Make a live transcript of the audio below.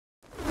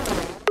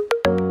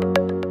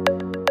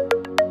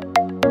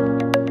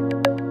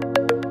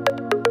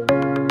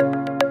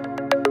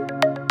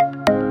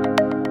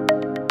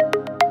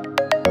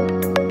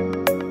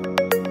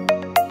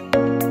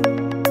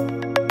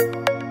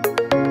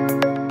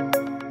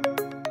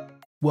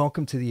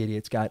Welcome to the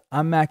Idiot's Guide.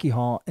 I'm Mackie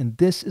Hall, and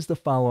this is the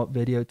follow-up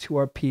video to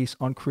our piece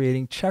on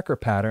creating checker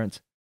patterns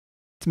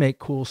to make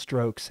cool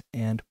strokes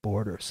and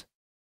borders.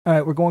 All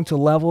right, we're going to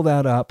level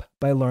that up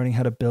by learning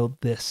how to build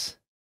this.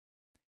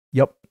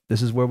 Yep,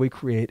 this is where we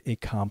create a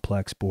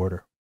complex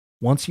border.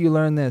 Once you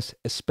learn this,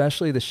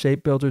 especially the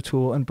shape builder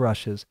tool and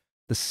brushes,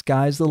 the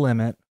sky's the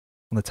limit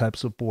on the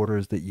types of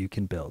borders that you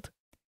can build.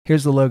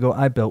 Here's the logo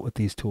I built with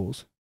these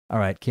tools. All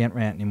right, can't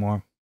rant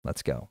anymore.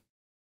 Let's go.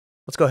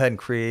 Let's go ahead and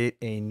create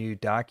a new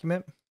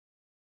document.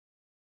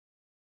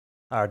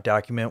 Our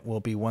document will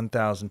be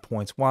 1,000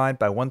 points wide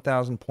by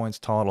 1,000 points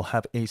tall. It'll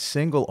have a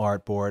single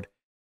artboard.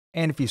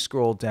 And if you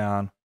scroll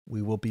down,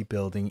 we will be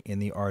building in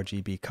the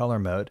RGB color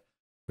mode.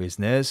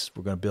 Reason is,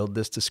 we're going to build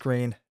this to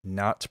screen,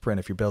 not to print.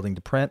 If you're building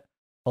to print,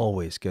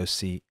 always go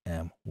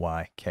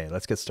CMYK.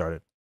 Let's get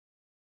started.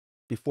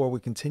 Before we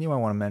continue, I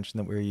want to mention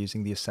that we're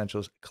using the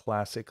Essentials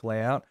Classic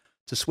layout.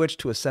 To switch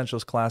to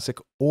Essentials Classic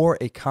or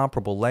a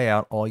comparable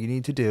layout, all you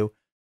need to do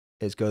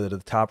is go to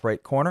the top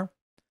right corner,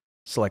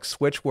 select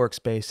Switch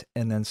Workspace,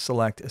 and then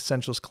select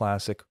Essentials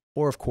Classic,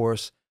 or of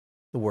course,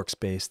 the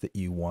workspace that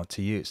you want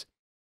to use.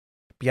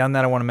 Beyond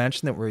that, I want to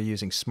mention that we're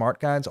using Smart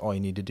Guides. All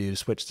you need to do to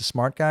switch to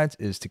Smart Guides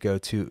is to go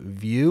to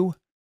View,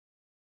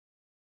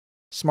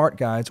 Smart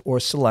Guides, or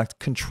select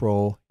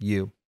Control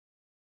U.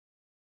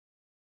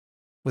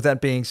 With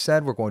that being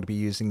said, we're going to be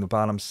using the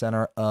bottom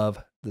center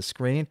of the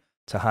screen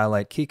to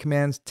highlight key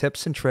commands,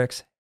 tips and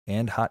tricks,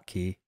 and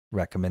hotkey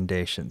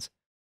recommendations.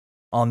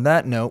 On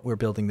that note, we're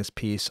building this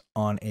piece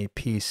on a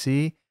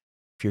PC.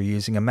 If you're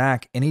using a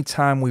Mac,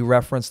 anytime we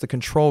reference the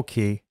control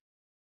key,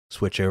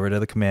 switch over to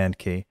the command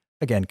key.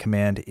 Again,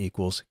 command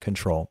equals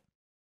control.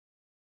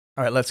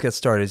 All right, let's get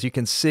started. As you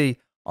can see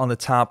on the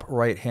top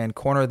right-hand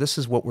corner, this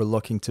is what we're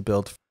looking to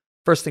build.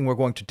 First thing we're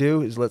going to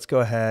do is let's go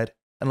ahead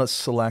and let's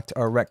select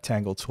our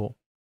rectangle tool.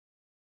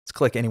 Let's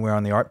click anywhere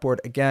on the artboard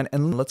again,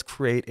 and let's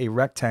create a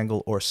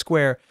rectangle or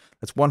square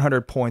that's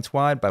 100 points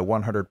wide by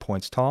 100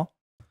 points tall.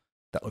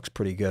 That looks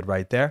pretty good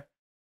right there.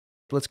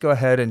 Let's go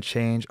ahead and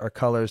change our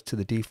colors to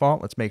the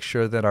default. Let's make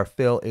sure that our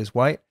fill is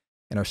white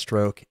and our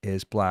stroke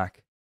is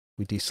black.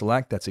 We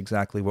deselect, that's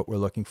exactly what we're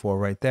looking for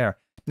right there.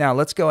 Now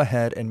let's go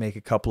ahead and make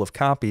a couple of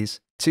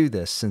copies to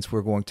this. Since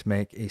we're going to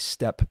make a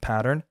step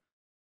pattern,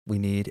 we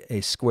need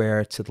a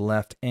square to the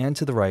left and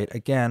to the right.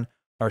 Again,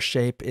 our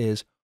shape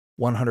is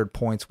 100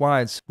 points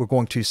wide. So we're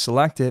going to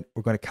select it.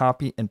 We're going to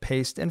copy and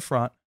paste in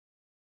front.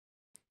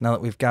 Now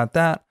that we've got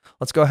that,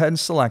 let's go ahead and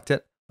select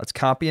it. Let's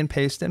copy and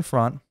paste in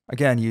front.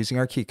 Again, using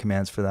our key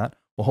commands for that.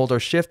 We'll hold our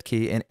shift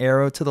key and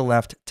arrow to the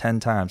left 10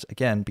 times.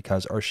 Again,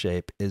 because our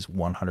shape is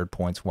 100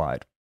 points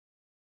wide.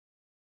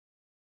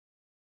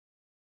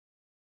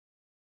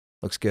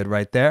 Looks good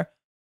right there.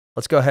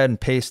 Let's go ahead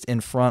and paste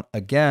in front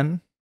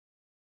again.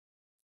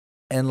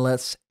 And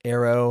let's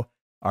arrow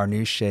our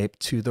new shape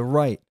to the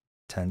right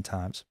 10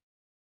 times.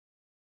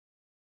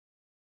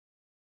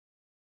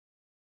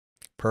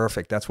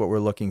 Perfect. That's what we're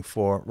looking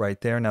for right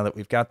there. Now that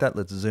we've got that,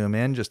 let's zoom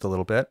in just a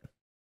little bit.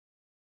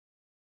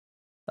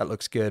 That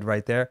looks good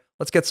right there.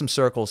 Let's get some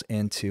circles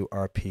into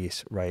our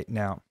piece right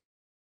now.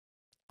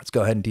 Let's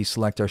go ahead and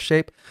deselect our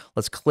shape.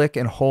 Let's click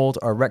and hold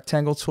our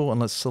rectangle tool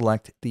and let's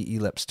select the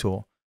ellipse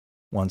tool.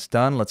 Once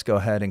done, let's go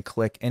ahead and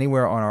click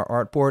anywhere on our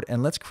artboard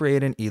and let's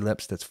create an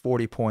ellipse that's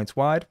 40 points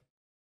wide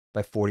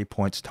by 40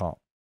 points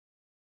tall.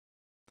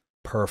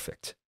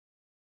 Perfect.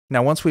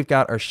 Now, once we've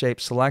got our shape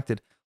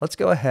selected, let's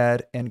go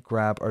ahead and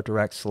grab our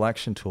direct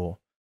selection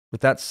tool.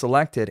 With that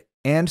selected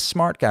and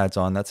Smart Guides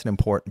on, that's an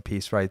important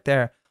piece right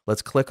there.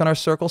 Let's click on our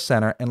circle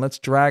center and let's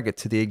drag it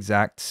to the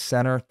exact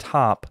center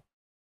top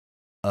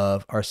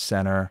of our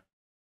center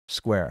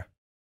square.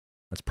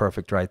 That's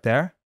perfect right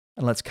there.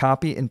 And let's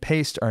copy and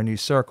paste our new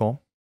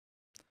circle.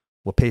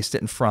 We'll paste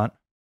it in front.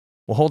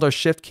 We'll hold our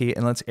shift key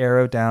and let's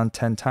arrow down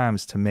 10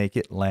 times to make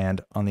it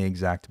land on the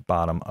exact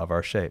bottom of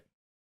our shape.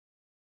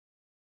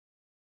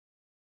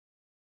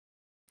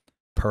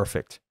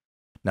 Perfect.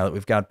 Now that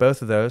we've got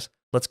both of those,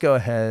 let's go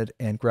ahead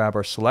and grab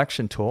our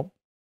selection tool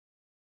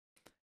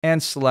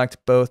and select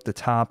both the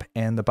top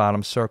and the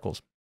bottom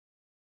circles.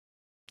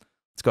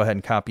 Let's go ahead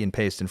and copy and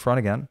paste in front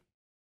again.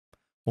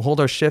 We'll hold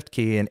our shift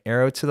key and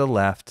arrow to the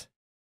left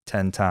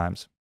 10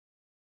 times.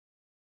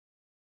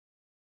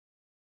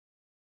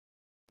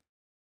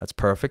 That's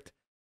perfect.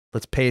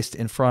 Let's paste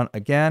in front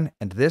again,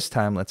 and this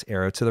time let's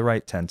arrow to the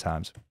right 10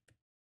 times.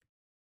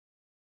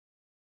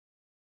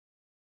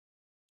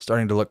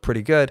 Starting to look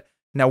pretty good.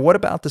 Now, what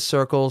about the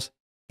circles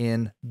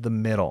in the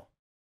middle?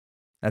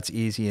 That's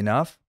easy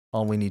enough.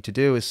 All we need to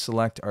do is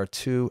select our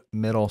two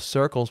middle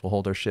circles. We'll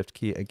hold our shift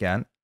key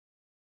again.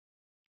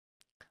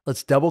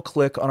 Let's double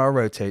click on our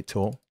rotate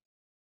tool.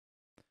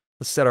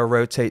 Let's set our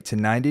rotate to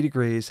 90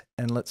 degrees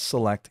and let's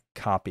select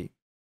copy.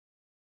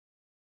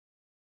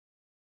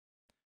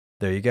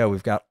 There you go.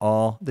 We've got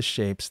all the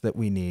shapes that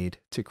we need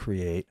to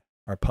create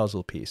our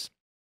puzzle piece.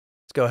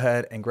 Let's go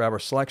ahead and grab our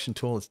selection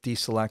tool. Let's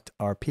deselect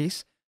our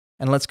piece.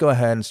 And let's go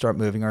ahead and start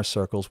moving our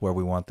circles where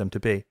we want them to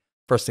be.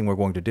 First thing we're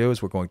going to do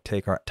is we're going to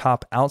take our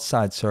top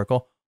outside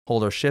circle,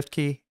 hold our shift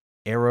key,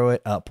 arrow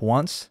it up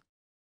once,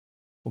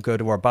 We'll go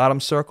to our bottom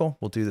circle.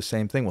 We'll do the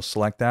same thing. We'll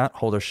select that,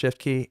 hold our Shift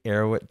key,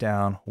 arrow it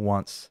down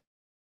once.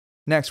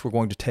 Next, we're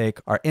going to take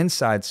our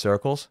inside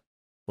circles.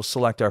 We'll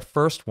select our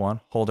first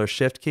one, hold our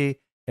Shift key,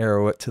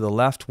 arrow it to the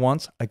left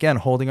once, again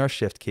holding our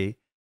Shift key.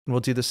 And we'll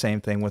do the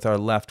same thing with our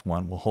left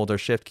one. We'll hold our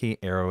Shift key,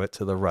 arrow it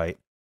to the right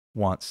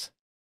once.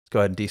 Let's go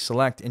ahead and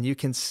deselect, and you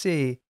can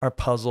see our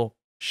puzzle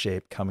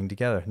shape coming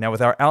together. Now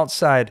with our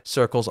outside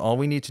circles, all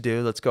we need to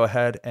do, let's go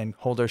ahead and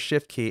hold our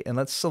Shift key, and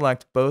let's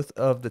select both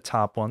of the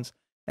top ones.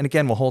 And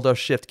again, we'll hold our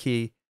Shift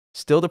key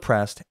still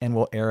depressed, and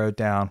we'll arrow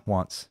down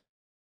once.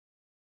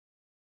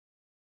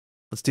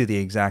 Let's do the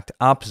exact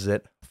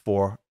opposite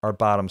for our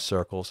bottom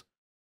circles.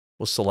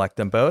 We'll select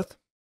them both.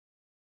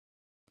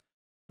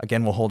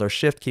 Again, we'll hold our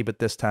Shift key, but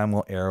this time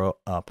we'll arrow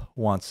up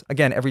once.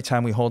 Again, every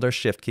time we hold our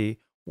Shift key,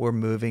 we're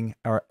moving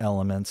our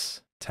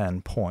elements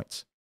 10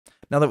 points.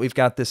 Now that we've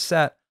got this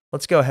set,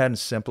 let's go ahead and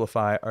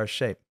simplify our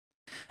shape.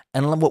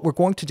 And what we're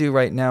going to do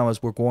right now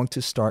is we're going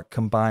to start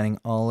combining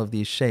all of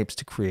these shapes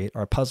to create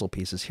our puzzle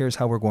pieces. Here's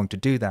how we're going to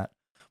do that.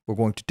 What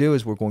we're going to do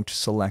is we're going to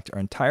select our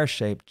entire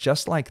shape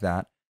just like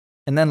that.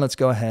 And then let's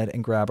go ahead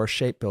and grab our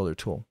Shape Builder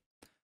tool.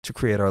 To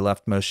create our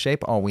leftmost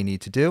shape, all we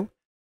need to do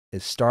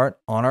is start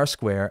on our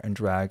square and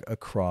drag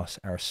across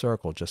our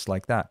circle, just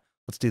like that.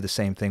 Let's do the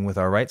same thing with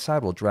our right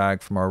side. We'll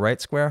drag from our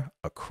right square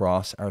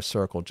across our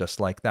circle, just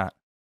like that.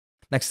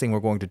 Next thing we're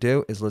going to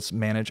do is let's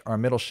manage our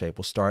middle shape.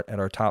 We'll start at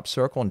our top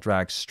circle and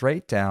drag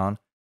straight down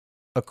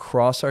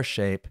across our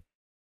shape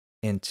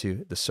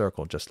into the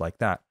circle, just like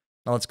that.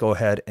 Now let's go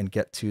ahead and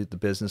get to the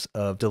business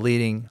of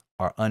deleting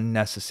our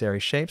unnecessary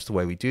shapes. The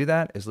way we do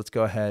that is let's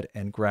go ahead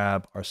and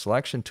grab our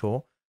selection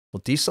tool.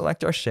 We'll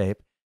deselect our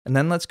shape, and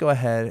then let's go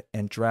ahead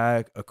and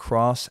drag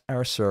across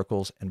our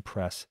circles and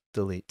press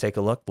delete. Take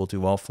a look, we'll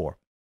do all four.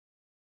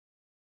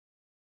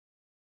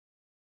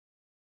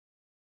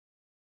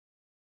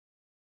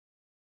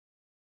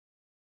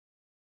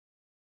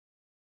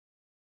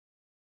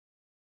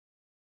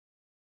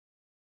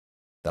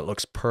 That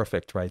looks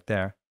perfect right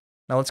there.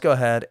 Now let's go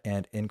ahead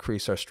and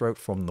increase our stroke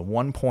from the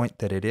 1 point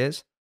that it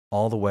is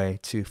all the way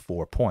to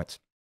 4 points.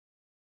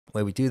 The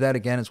way we do that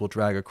again is we'll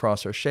drag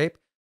across our shape.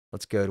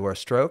 Let's go to our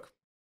stroke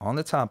on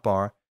the top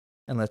bar,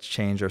 and let's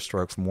change our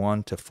stroke from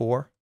 1 to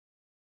 4.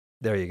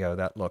 There you go,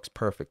 that looks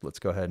perfect. Let's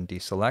go ahead and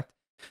deselect.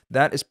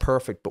 That is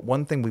perfect, but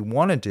one thing we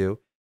want to do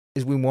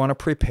is we want to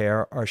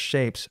prepare our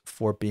shapes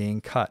for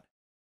being cut.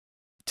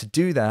 To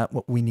do that,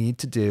 what we need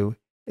to do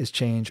is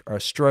change our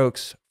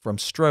strokes from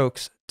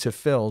strokes to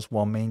fills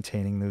while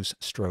maintaining those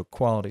stroke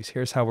qualities.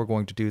 Here's how we're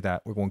going to do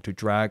that. We're going to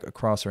drag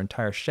across our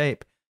entire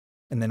shape,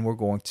 and then we're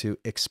going to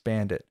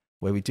expand it.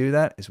 The way we do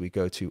that is we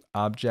go to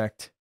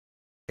Object,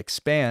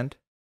 Expand,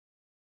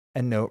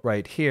 and note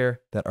right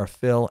here that our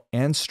fill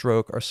and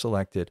stroke are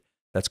selected.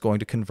 That's going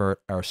to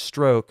convert our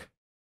stroke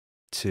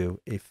to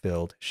a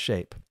filled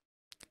shape.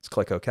 Let's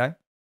click OK.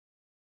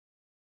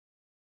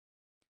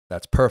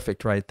 That's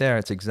perfect right there.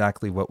 It's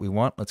exactly what we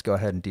want. Let's go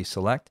ahead and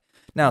deselect.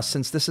 Now,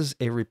 since this is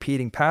a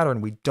repeating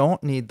pattern, we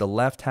don't need the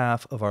left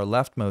half of our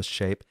leftmost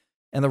shape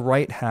and the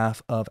right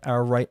half of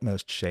our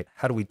rightmost shape.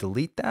 How do we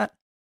delete that?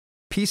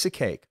 Piece of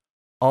cake.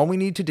 All we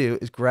need to do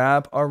is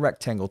grab our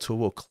rectangle tool.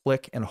 We'll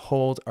click and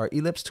hold our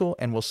ellipse tool,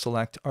 and we'll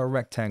select our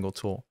rectangle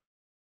tool.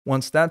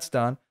 Once that's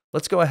done,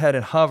 let's go ahead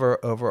and hover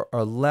over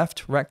our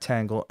left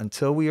rectangle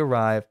until we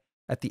arrive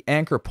at the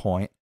anchor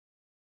point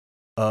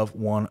of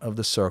one of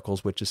the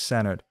circles, which is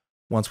centered.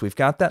 Once we've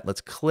got that, let's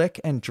click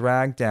and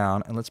drag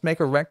down, and let's make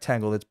a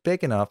rectangle that's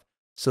big enough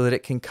so that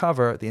it can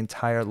cover the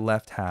entire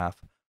left half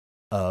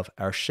of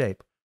our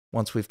shape.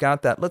 Once we've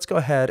got that, let's go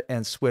ahead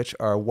and switch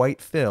our white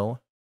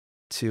fill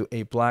to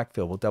a black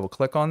fill. We'll double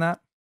click on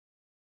that,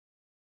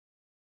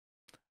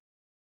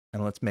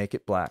 and let's make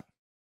it black.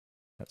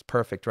 That's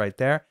perfect right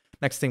there.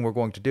 Next thing we're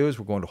going to do is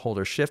we're going to hold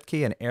our Shift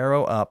key and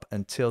arrow up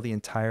until the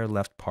entire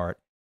left part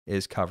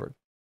is covered.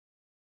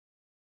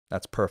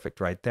 That's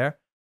perfect right there.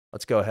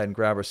 Let's go ahead and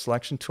grab our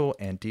selection tool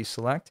and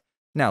deselect.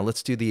 Now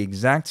let's do the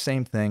exact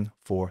same thing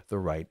for the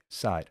right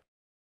side.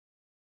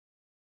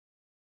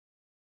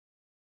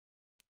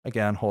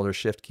 Again, hold our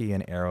Shift key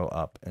and arrow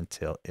up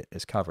until it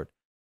is covered.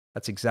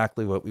 That's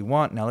exactly what we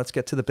want. Now let's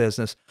get to the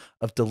business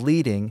of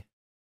deleting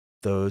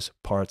those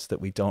parts that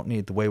we don't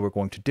need. The way we're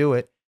going to do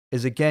it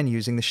is again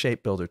using the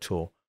Shape Builder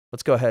tool.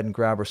 Let's go ahead and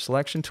grab our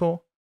selection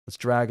tool. Let's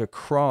drag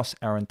across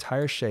our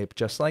entire shape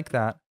just like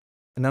that.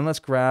 And then let's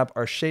grab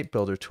our Shape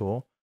Builder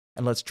tool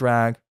and let's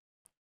drag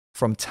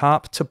from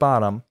top to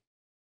bottom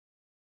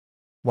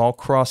while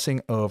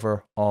crossing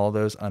over all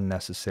those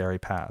unnecessary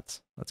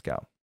paths. Let's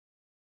go.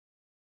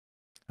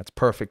 That's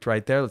perfect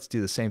right there. Let's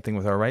do the same thing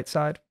with our right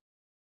side.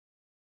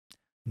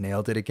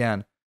 Nailed it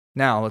again.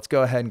 Now let's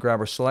go ahead and grab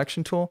our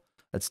selection tool.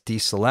 Let's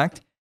deselect,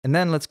 and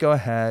then let's go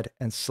ahead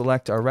and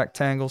select our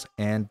rectangles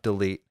and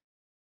delete.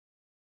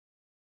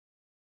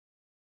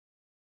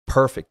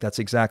 Perfect. That's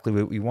exactly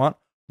what we want.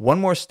 One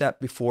more step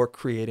before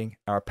creating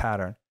our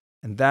pattern,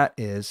 and that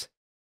is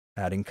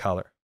adding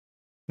color.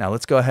 Now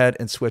let's go ahead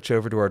and switch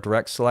over to our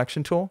direct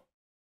selection tool,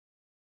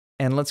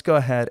 and let's go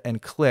ahead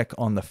and click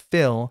on the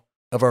fill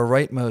of our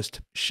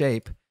rightmost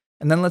shape,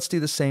 And then let's do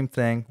the same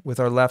thing with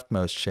our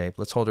leftmost shape.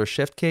 Let's hold our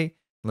Shift key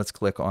and let's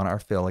click on our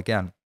fill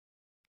again.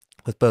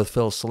 With both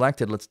fills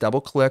selected, let's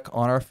double click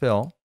on our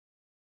fill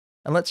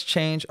and let's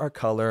change our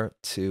color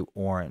to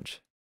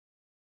orange.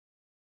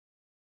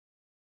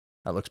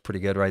 That looks pretty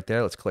good right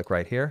there. Let's click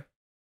right here,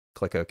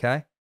 click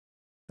OK.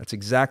 That's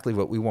exactly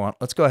what we want.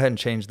 Let's go ahead and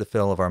change the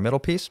fill of our middle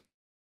piece.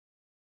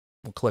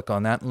 We'll click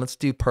on that and let's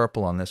do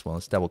purple on this one.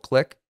 Let's double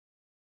click.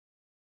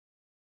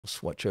 We'll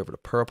switch over to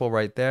purple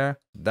right there.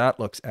 That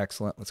looks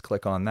excellent. Let's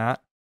click on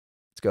that.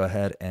 Let's go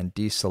ahead and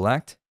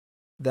deselect.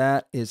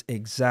 That is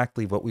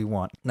exactly what we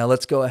want. Now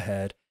let's go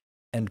ahead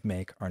and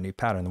make our new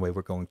pattern. The way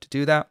we're going to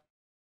do that,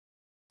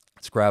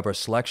 let's grab our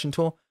selection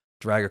tool,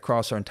 drag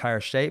across our entire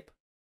shape.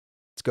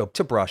 Let's go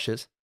to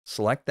brushes,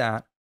 select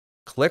that,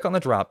 click on the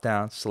drop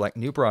down, select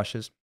new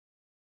brushes,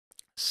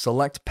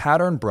 select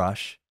pattern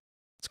brush.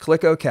 Let's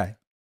click OK.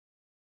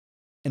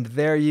 And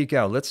there you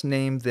go. Let's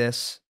name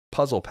this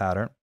puzzle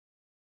pattern.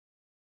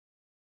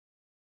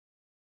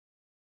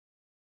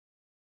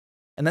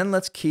 And then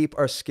let's keep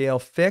our scale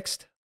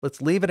fixed.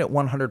 Let's leave it at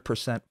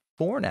 100%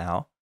 for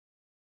now.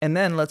 And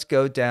then let's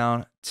go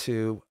down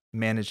to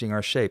managing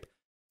our shape.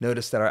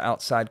 Notice that our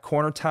outside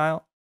corner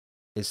tile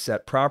is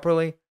set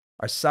properly.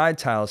 Our side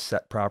tile is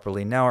set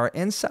properly. Now our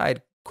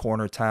inside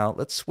corner tile,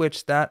 let's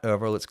switch that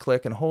over. Let's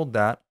click and hold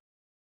that.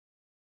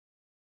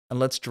 And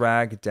let's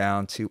drag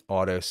down to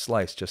auto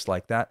slice just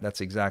like that.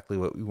 That's exactly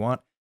what we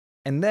want.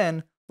 And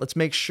then let's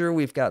make sure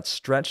we've got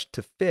stretch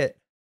to fit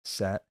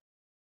set.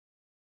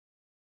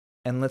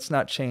 And let's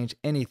not change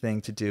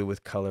anything to do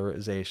with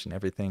colorization.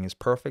 Everything is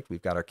perfect.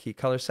 We've got our key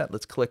color set.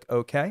 Let's click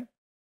OK.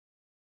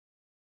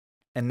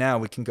 And now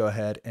we can go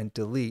ahead and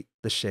delete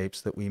the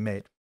shapes that we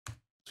made.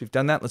 So we've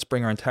done that. Let's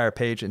bring our entire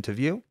page into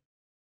view.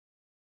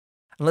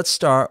 And let's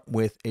start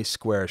with a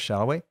square,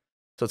 shall we?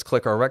 So let's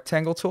click our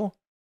rectangle tool.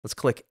 Let's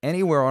click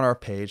anywhere on our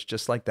page,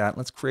 just like that.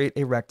 Let's create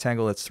a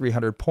rectangle that's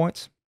 300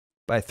 points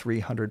by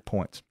 300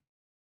 points.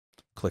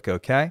 Click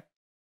OK.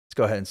 Let's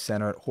go ahead and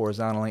center it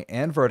horizontally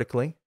and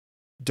vertically.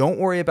 Don't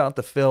worry about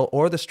the fill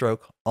or the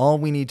stroke. All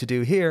we need to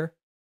do here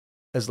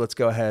is let's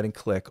go ahead and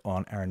click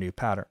on our new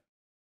pattern.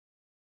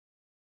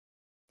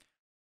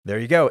 There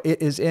you go.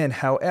 It is in.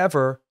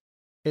 However,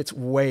 it's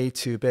way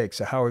too big.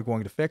 So how are we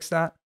going to fix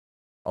that?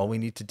 All we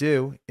need to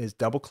do is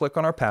double click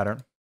on our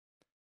pattern.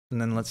 And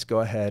then let's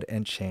go ahead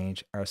and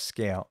change our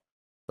scale.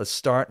 Let's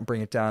start and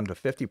bring it down to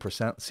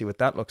 50%. Let's see what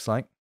that looks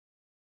like.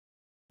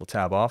 We'll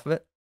tab off of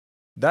it.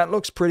 That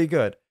looks pretty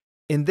good.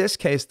 In this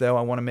case, though,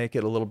 I want to make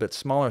it a little bit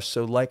smaller.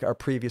 So like our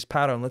previous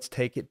pattern, let's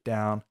take it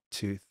down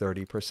to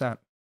 30%.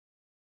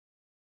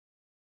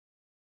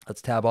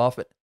 Let's tab off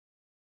it.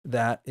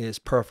 That is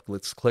perfect.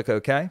 Let's click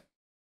OK.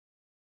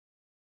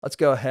 Let's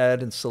go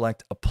ahead and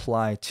select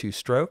Apply to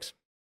Strokes.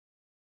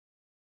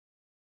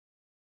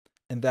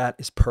 And that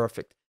is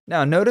perfect.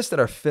 Now, notice that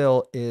our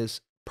fill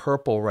is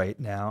purple right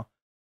now.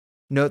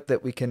 Note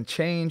that we can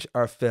change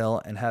our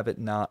fill and have it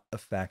not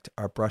affect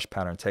our brush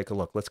pattern. Take a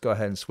look. Let's go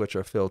ahead and switch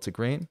our fill to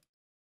green.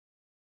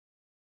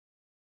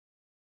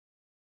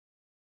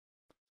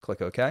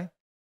 Click OK.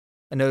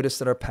 And notice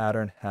that our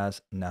pattern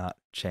has not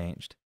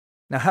changed.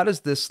 Now, how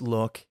does this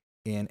look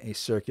in a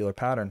circular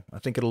pattern? I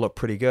think it'll look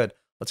pretty good.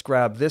 Let's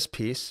grab this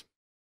piece.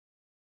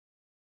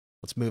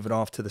 Let's move it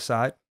off to the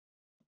side.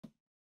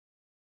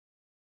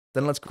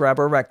 Then let's grab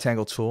our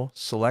rectangle tool,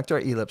 select our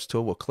ellipse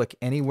tool. We'll click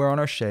anywhere on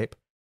our shape.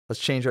 Let's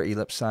change our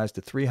ellipse size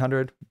to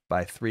 300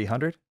 by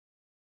 300.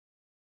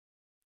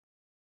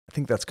 I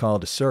think that's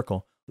called a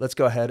circle. Let's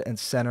go ahead and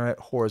center it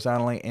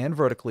horizontally and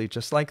vertically,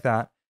 just like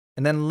that.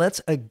 And then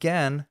let's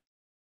again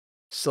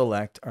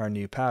select our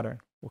new pattern.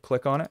 We'll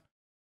click on it.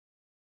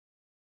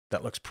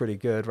 That looks pretty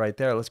good right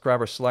there. Let's grab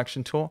our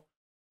selection tool.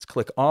 Let's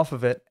click off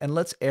of it and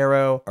let's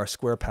arrow our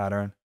square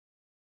pattern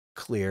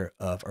clear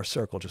of our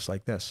circle, just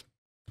like this.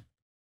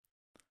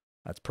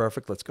 That's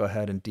perfect. Let's go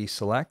ahead and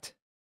deselect.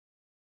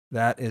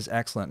 That is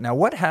excellent. Now,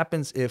 what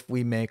happens if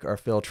we make our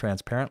fill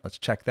transparent? Let's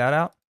check that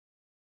out.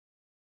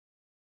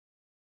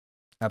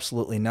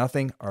 Absolutely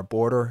nothing. Our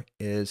border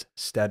is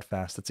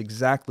steadfast. That's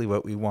exactly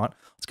what we want.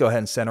 Let's go ahead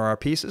and center our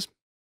pieces.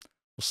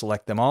 We'll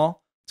select them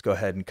all. Let's go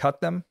ahead and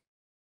cut them.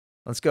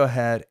 Let's go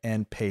ahead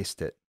and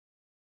paste it.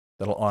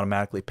 That'll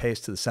automatically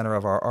paste to the center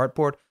of our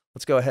artboard.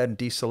 Let's go ahead and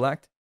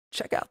deselect.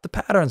 Check out the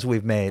patterns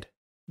we've made.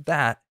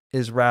 That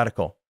is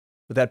radical.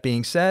 With that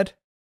being said,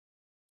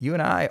 you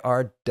and I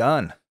are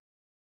done.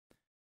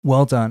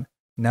 Well done.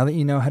 Now that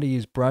you know how to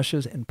use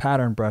brushes and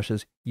pattern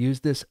brushes,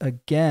 use this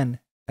again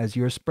as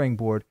your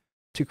springboard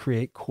to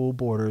create cool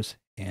borders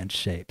and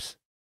shapes.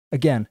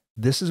 Again,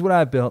 this is what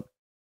I built.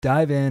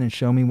 Dive in and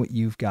show me what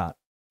you've got.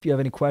 If you have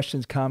any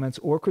questions, comments,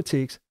 or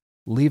critiques,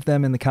 leave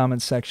them in the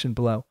comments section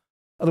below.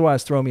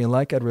 Otherwise, throw me a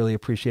like. I'd really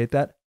appreciate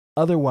that.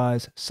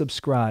 Otherwise,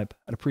 subscribe.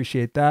 I'd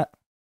appreciate that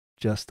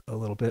just a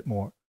little bit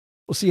more.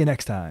 We'll see you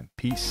next time.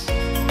 Peace.